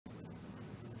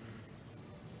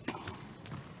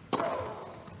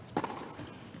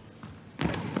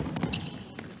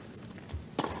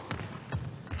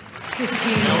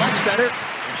Now that's better.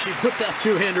 And she put that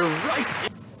two-hander right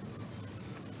in.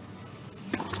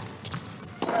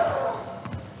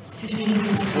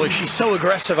 Boy, she's so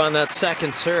aggressive on that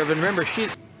second serve. And remember,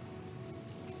 she's...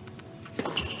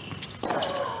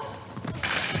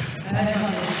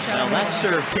 Now that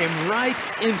serve came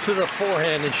right into the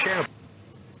forehand and Sharapova.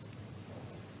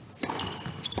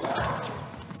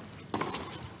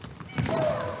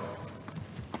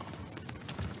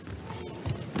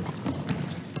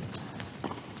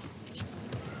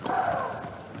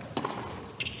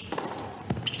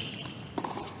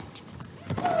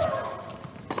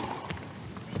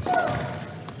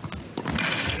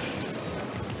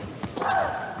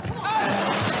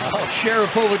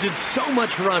 Sharapova did so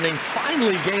much running,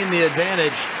 finally gained the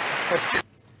advantage.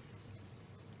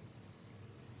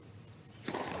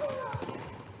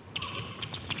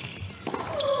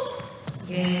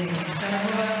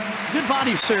 Good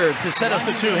body serve to set up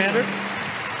the two-hander.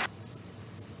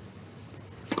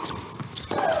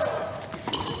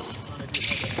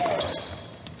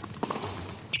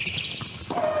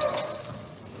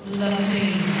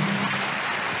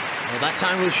 Well, that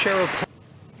time was Sharapova.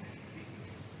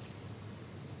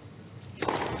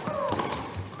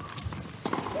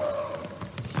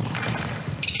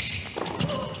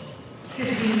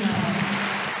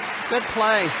 Good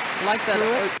play. Like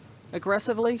that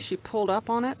aggressively. She pulled up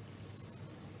on it.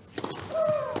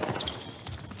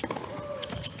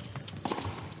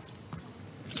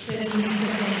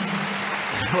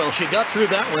 Well, she got through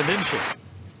that one, didn't she?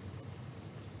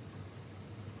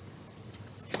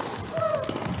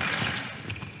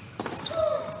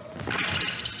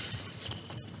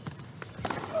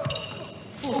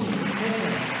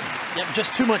 Yep,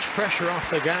 just too much pressure off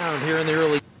the ground here in the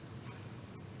early.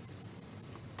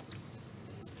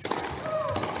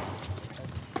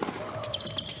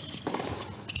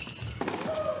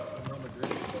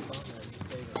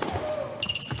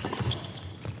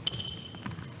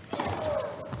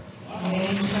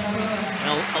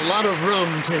 A lot of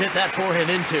room to hit that forehand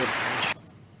into.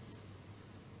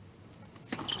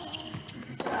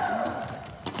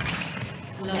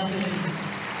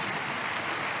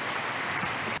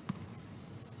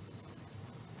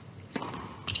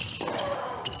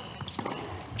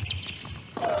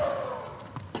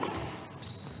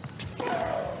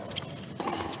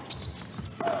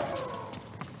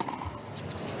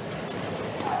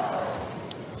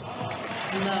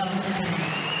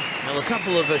 Now a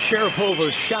couple of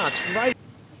Sharapova's shots right.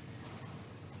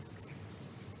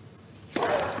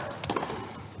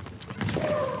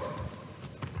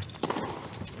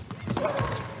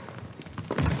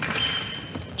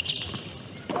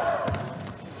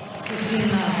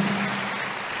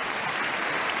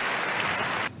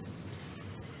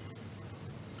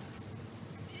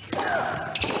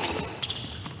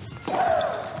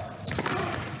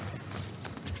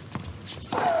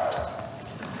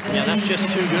 Yeah, that's just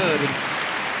too good.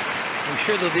 I'm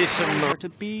sure there'll be some more. To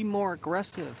be more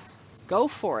aggressive. Go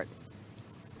for it.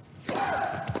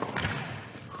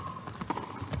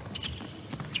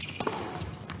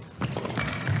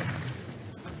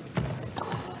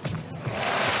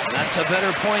 That's a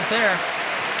better point there.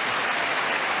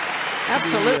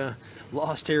 Absolutely.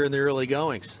 Lost here in the early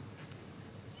goings.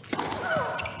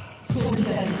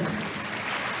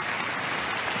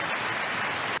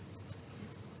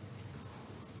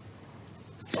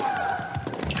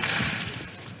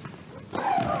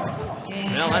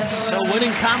 Well, that's a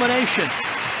winning combination.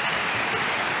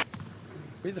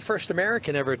 Be the first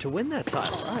American ever to win that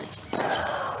title. Right.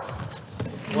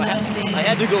 Well, I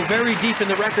had to go very deep in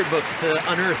the record books to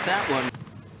unearth that one.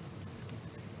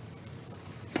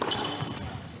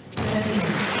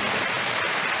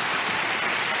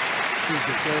 Choose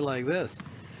to play like this.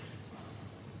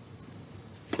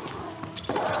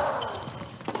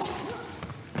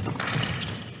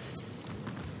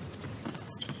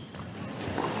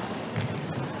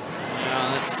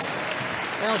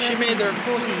 Well, she made the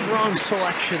wrong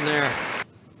selection there.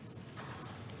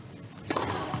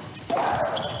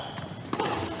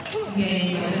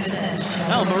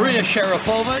 Well, Maria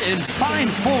Sharapova in fine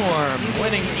form,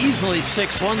 winning easily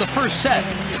 6-1, the first set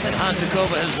that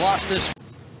Hantuchova has lost this.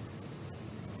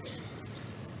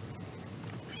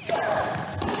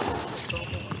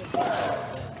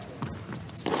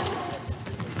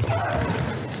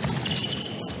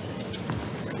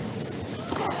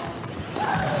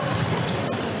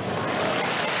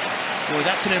 Boy,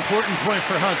 that's an important point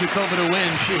for Hantuchova to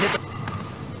win. She hit the...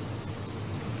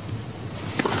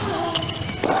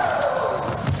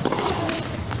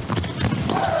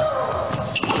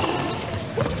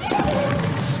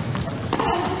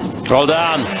 Well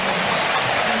done.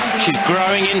 She's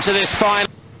growing into this final.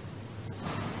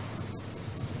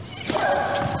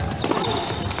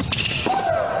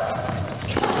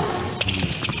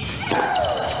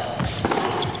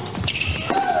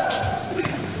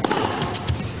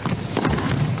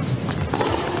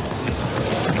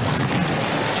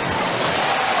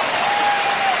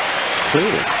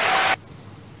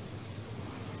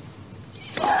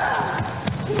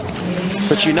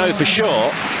 But you know for sure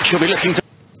she'll be looking to...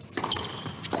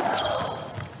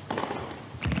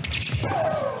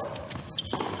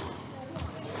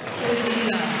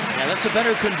 Yeah, that's a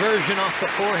better conversion off the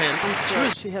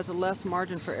forehand. She has a less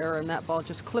margin for error in that ball.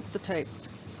 Just clip the tape.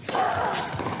 That's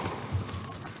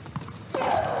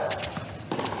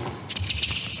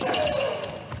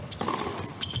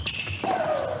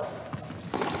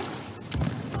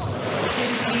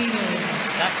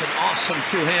an awesome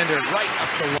two-hander right up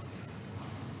the line.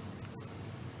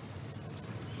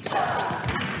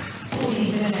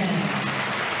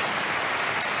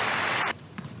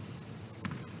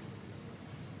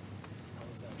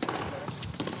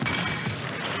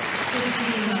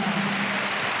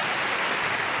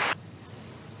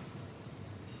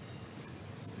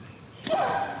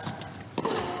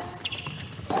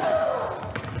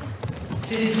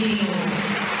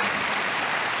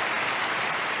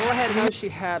 Go ahead and know she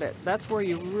had it. That's where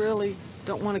you really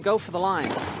don't want to go for the line.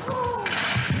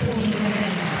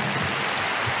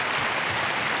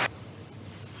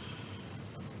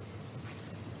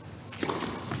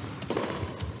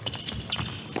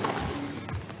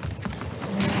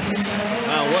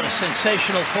 Wow, what a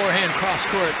sensational forehand cross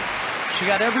court. She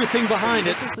got everything behind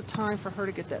it. This is the time for her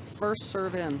to get that first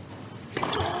serve in.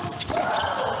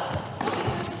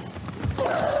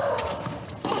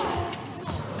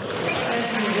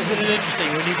 Isn't it interesting?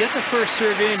 When you get the first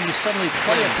serve in, you suddenly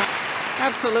play it.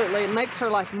 Absolutely. It makes her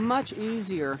life much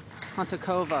easier,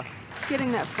 Hantuchova,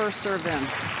 getting that first serve in.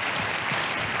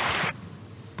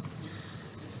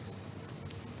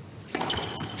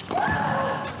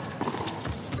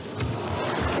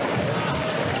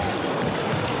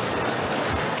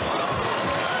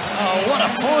 Oh, what a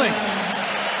point!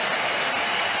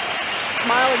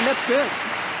 Smiling, that's good.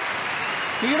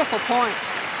 Beautiful point.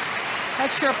 Had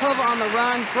Sharapova on the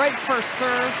run. Great first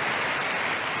serve.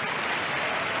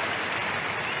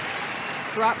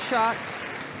 Drop shot.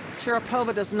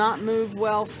 Sharapova does not move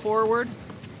well forward.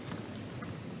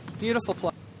 Beautiful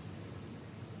play.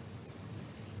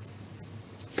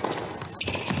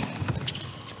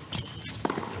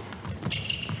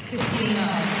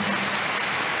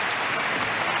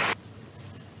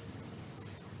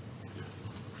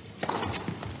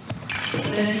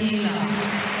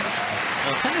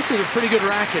 Well, tennis is a pretty good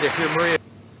racket if you're Maria.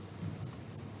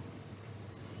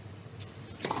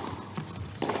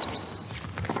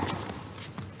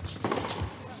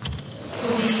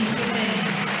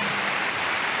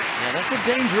 Yeah, that's a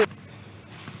dangerous.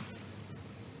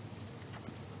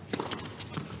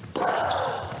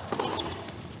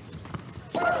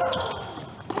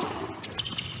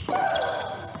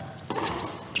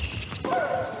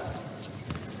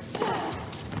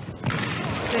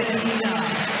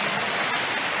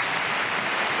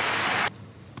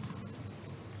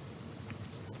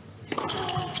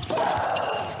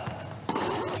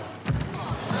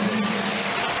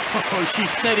 Oh, she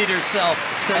steadied herself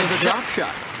instead of the drop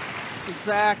shot.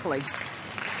 Exactly.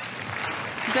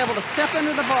 She's able to step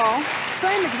into the ball,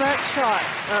 same exact shot,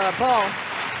 ball,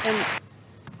 and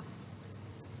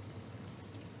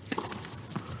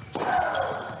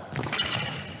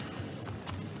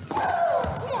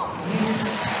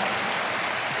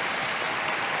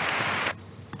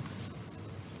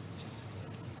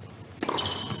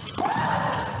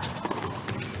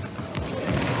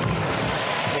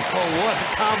oh, what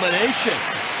a combination.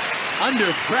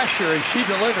 Under pressure, and she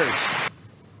delivers.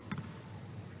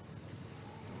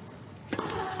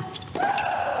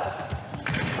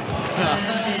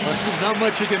 Not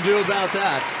much you can do about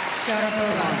that.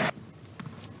 Sharapova.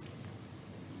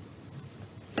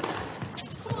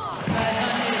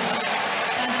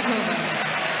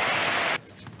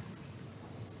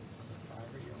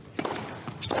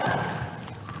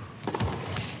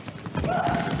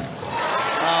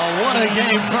 What a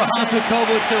game for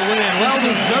Hantuchova to win. Well,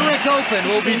 the Zurich Open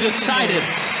will be decided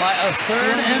by a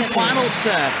third and final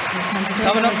set.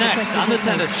 Coming up next on the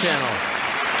Tennis Channel.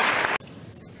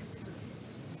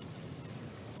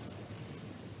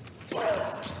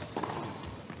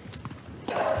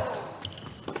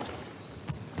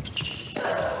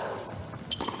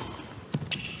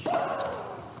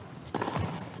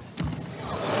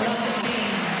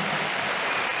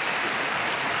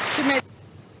 she made.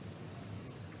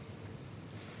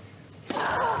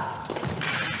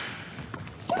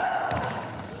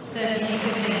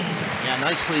 Yeah,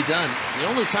 nicely done. The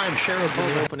only time Sharapova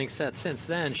in the opening set since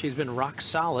then, she's been rock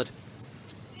solid.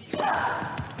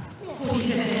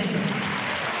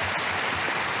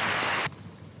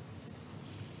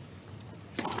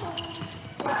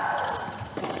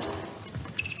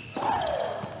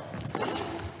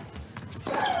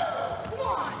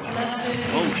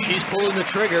 Oh, she's pulling the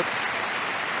trigger.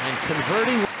 And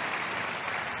converting.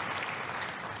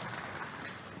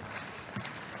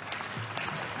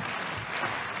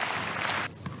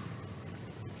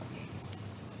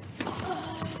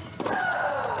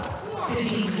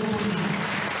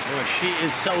 Oh, she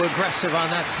is so aggressive on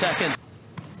that second.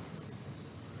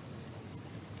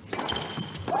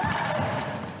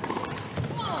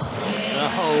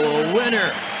 Oh, a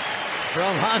winner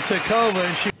from Hantuchova,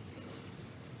 and she.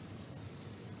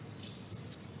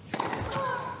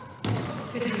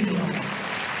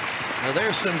 Now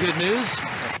there's some good news.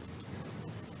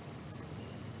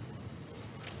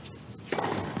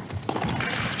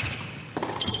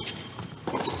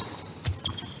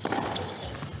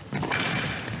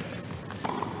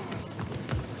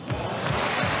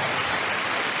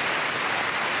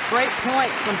 Great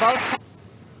point from both.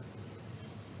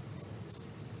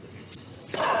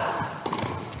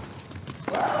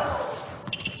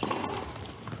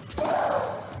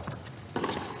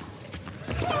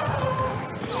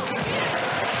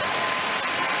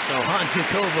 So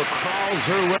Hantuchova crawls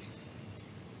her way.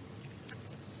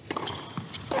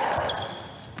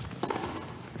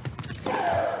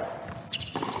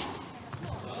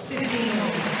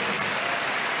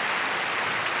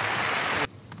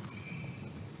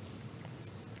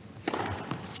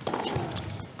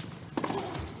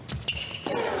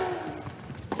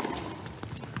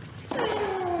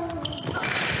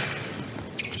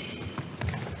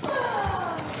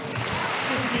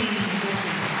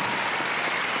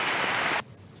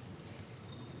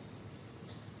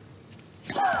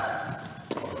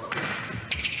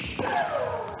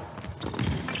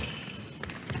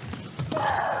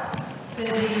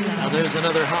 Now there's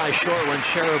another high short one.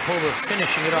 Sharapova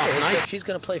finishing it off nice. She's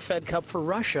going to play Fed Cup for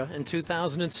Russia in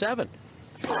 2007.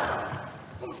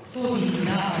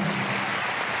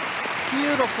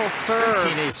 Beautiful serve.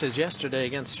 13 aces yesterday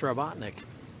against Sharapova.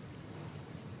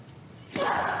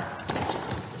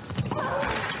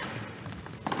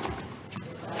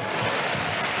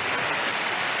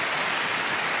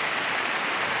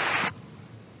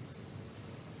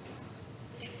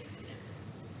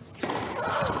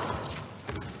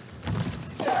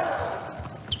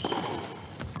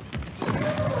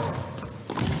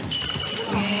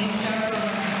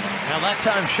 Now that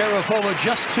time Sharapova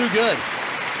just too good.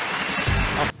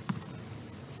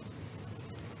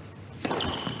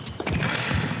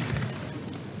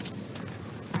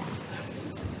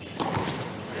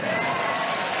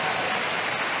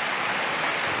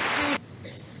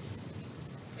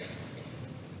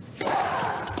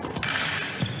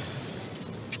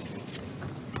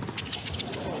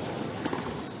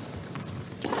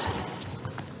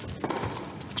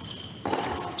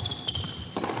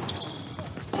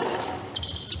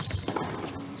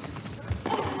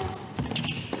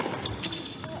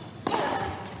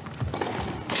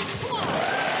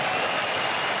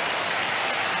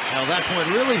 Now that point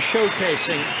really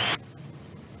showcasing.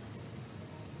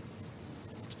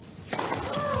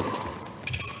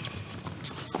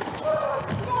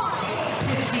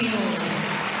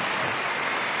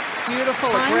 Beautiful,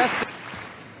 aggressive.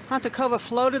 Hantuchova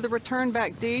floated the return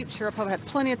back deep. Sharapova had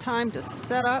plenty of time to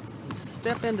set up and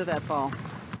step into that ball.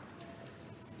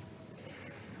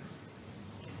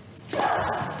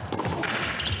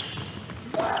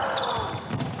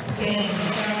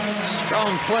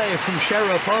 Strong play from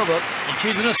Sharapova, and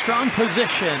she's in a strong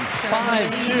position.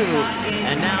 5-2,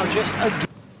 and now just a.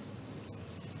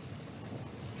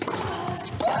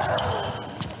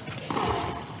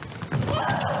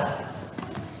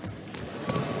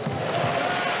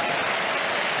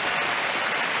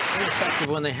 Very effective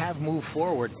when they have moved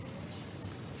forward.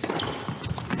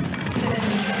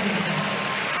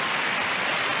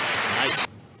 Nice.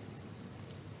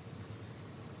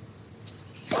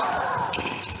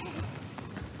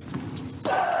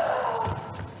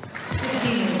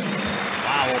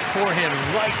 Wow, a forehand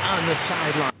right on the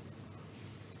sideline.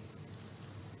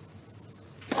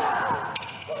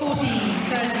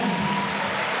 14-13.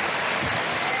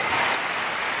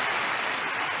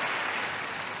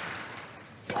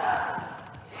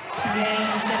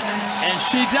 And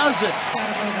she does it.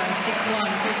 Sharapova 6-1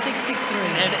 for 6-6-3.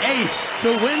 An ace to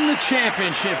win the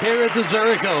championship here at the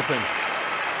Zurich Open.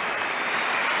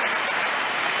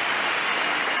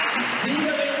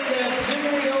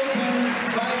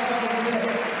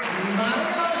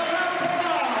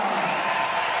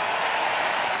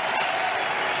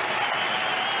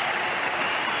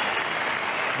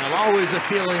 Well, always a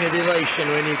feeling of elation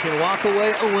when you can walk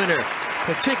away a winner,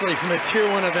 particularly from a Tier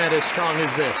 1 event as strong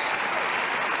as this.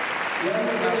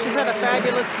 She's had a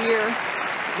fabulous year.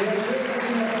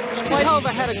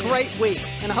 Sharapova had a great week,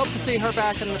 and I hope to see her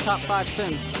back in the top 5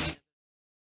 soon.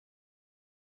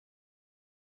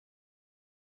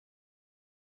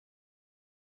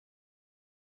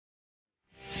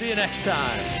 See you next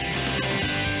time.